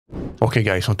Okay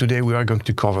guys, so today we are going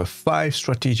to cover 5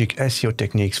 strategic SEO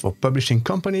techniques for publishing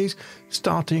companies,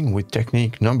 starting with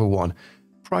technique number 1,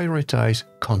 prioritize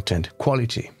content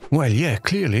quality. Well, yeah,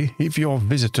 clearly, if your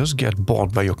visitors get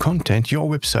bored by your content, your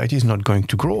website is not going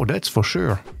to grow, that's for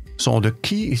sure. So the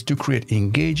key is to create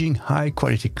engaging,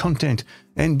 high-quality content,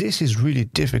 and this is really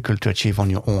difficult to achieve on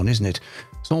your own, isn't it?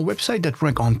 So a website that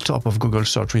rank on top of Google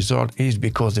search result is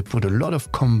because they put a lot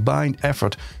of combined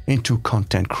effort into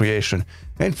content creation.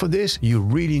 And for this, you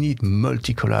really need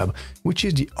Multicollab, which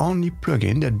is the only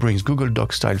plugin that brings Google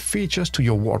Docs style features to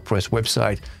your WordPress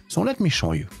website. So let me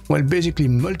show you. Well, basically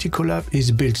Multicollab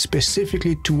is built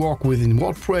specifically to work within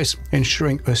WordPress,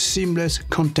 ensuring a seamless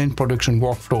content production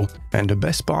workflow. And the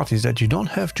best part is that you don't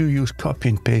have to use copy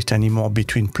and paste anymore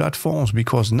between platforms,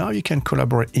 because now you can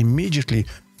collaborate immediately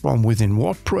from within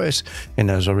WordPress, and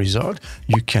as a result,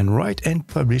 you can write and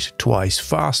publish twice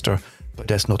faster. But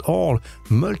that's not all.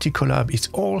 Multicollab is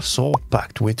also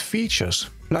packed with features,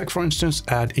 like for instance,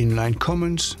 add inline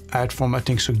comments, add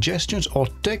formatting suggestions, or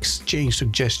text change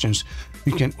suggestions.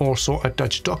 You can also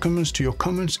attach documents to your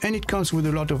comments, and it comes with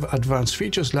a lot of advanced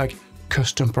features like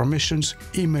custom permissions,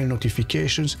 email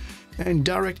notifications, and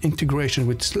direct integration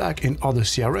with Slack and other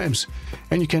CRMs.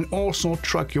 And you can also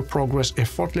track your progress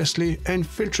effortlessly and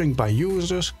filtering by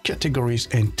users, categories,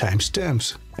 and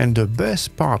timestamps. And the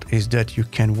best part is that you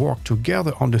can work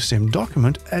together on the same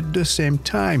document at the same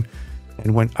time.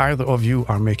 And when either of you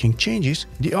are making changes,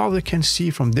 the other can see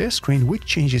from their screen which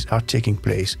changes are taking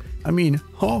place. I mean,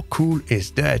 how cool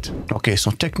is that? Okay, so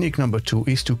technique number 2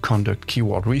 is to conduct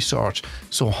keyword research.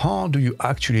 So how do you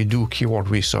actually do keyword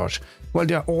research? Well,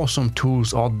 there are awesome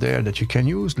tools out there that you can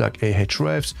use, like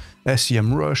Ahrefs,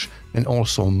 SEMrush, and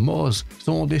also Moz.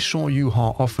 So they show you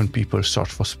how often people search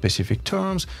for specific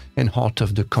terms and how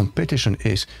tough the competition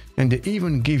is. And they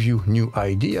even give you new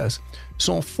ideas.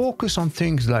 So focus on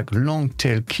things like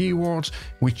long-tail keywords,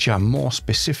 which are more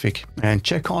specific, and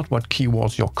check out what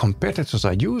keywords your competitors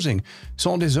are using.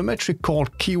 So there's a metric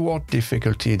called keyword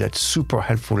difficulty that's super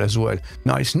helpful as well.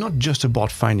 Now, it's not just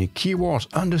about finding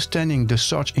keywords. Understanding the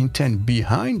search intent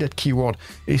behind that keyword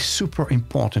is super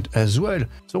important as well.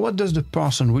 So what does the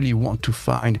person really want to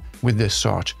find with this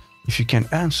search? If you can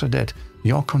answer that,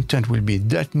 your content will be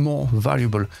that more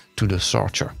valuable to the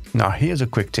searcher. Now, here's a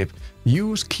quick tip.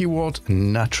 Use keywords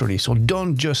naturally, so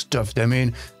don't just stuff them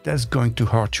in. That's going to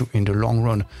hurt you in the long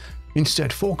run.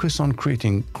 Instead, focus on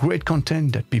creating great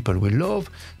content that people will love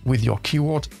with your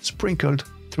keywords sprinkled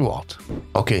throughout.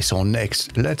 Okay, so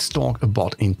next, let's talk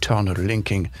about internal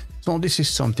linking. So this is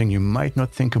something you might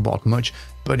not think about much,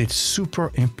 but it's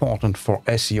super important for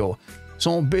SEO.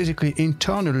 So basically,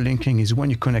 internal linking is when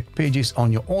you connect pages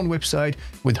on your own website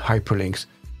with hyperlinks.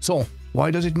 So why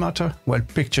does it matter? Well,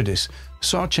 picture this.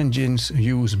 Search engines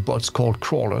use bots called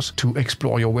crawlers to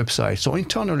explore your website. So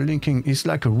internal linking is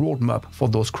like a roadmap for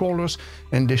those crawlers,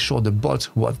 and they show the bots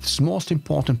what's most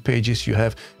important pages you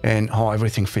have and how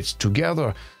everything fits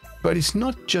together. But it's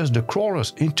not just the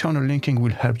crawlers. Internal linking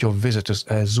will help your visitors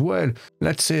as well.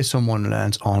 Let's say someone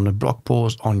lands on a blog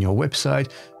post on your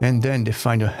website, and then they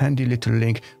find a handy little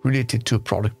link related to a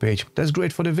product page. That's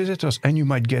great for the visitors, and you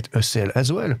might get a sale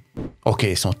as well.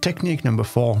 Okay, so technique number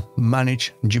 4,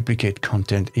 manage duplicate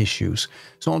content issues.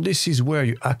 So this is where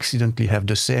you accidentally have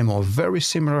the same or very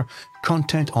similar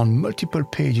content on multiple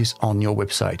pages on your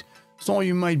website. So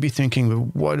you might be thinking, well,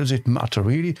 why does it matter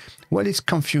really? Well, it's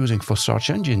confusing for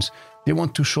search engines. They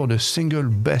want to show the single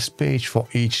best page for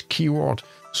each keyword.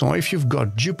 So if you've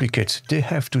got duplicates, they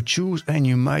have to choose, and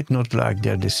you might not like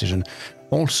their decision.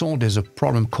 Also, there's a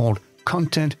problem called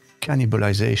content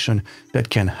cannibalization that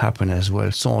can happen as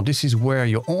well. So this is where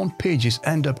your own pages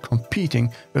end up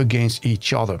competing against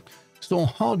each other. So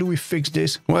how do we fix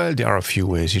this? Well, there are a few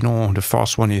ways. The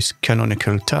first one is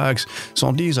canonical tags.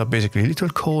 So these are basically little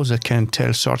codes that can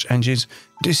tell search engines,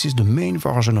 this is the main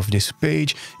version of this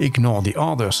page, ignore the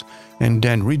others. And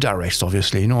then redirects,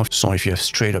 obviously, So if you have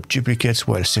straight up duplicates,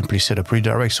 well, simply set up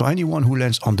redirects. So anyone who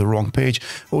lands on the wrong page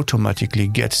automatically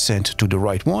gets sent to the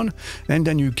right one. And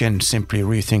then you can simply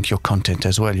rethink your content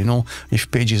as well.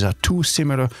 If pages are too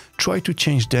similar, try to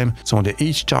change them so they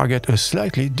each target a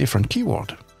slightly different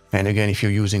keyword. And again, if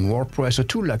you're using WordPress, a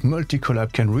tool like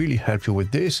Multicollab can really help you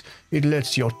with this. It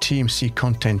lets your team see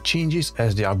content changes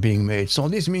as they are being made. So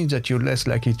this means that you're less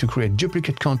likely to create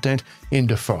duplicate content in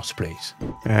the first place.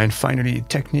 And finally,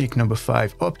 technique number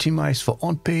 5, optimize for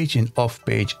on-page and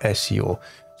off-page SEO.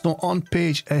 So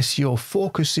on-page SEO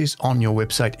focuses on your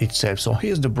website itself. So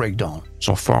here's the breakdown.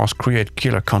 So first, create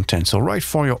killer content. So write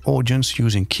for your audience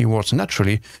using keywords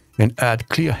naturally, and add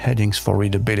clear headings for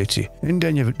readability. And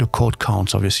then you have the code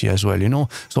counts obviously as well,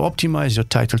 So optimize your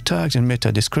title tags and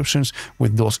meta descriptions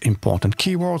with those important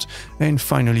keywords. And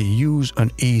finally, use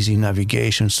an easy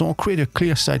navigation. So create a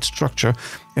clear site structure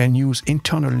and use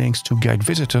internal links to guide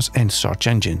visitors and search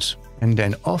engines. And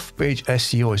then off-page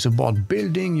SEO is about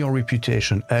building your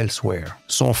reputation elsewhere.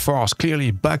 So first,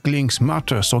 clearly backlinks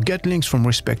matter, so get links from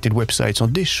respected websites. So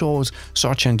this shows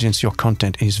search engines your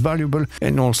content is valuable,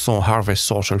 and also harvest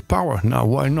social power. Now,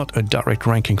 while not a direct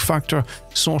ranking factor,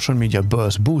 social media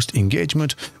buzz boosts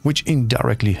engagement, which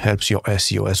indirectly helps your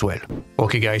SEO as well.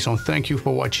 Okay guys, so thank you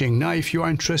for watching. Now, if you are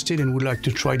interested and would like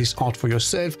to try this out for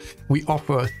yourself, we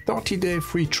offer a 30-day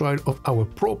free trial of our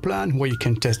Pro plan where you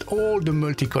can test all the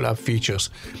Multicollab features.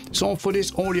 So for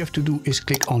this, all you have to do is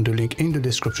click on the link in the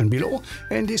description below,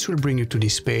 and this will bring you to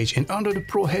this page, and under the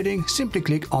Pro heading, simply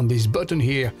click on this button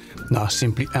here. Now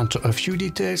simply enter a few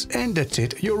details and that's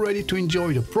it. You're ready to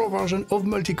enjoy the Pro version of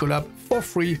Multicollab for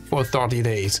free for 30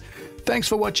 days. Thanks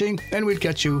for watching, and we'll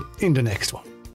catch you in the next one.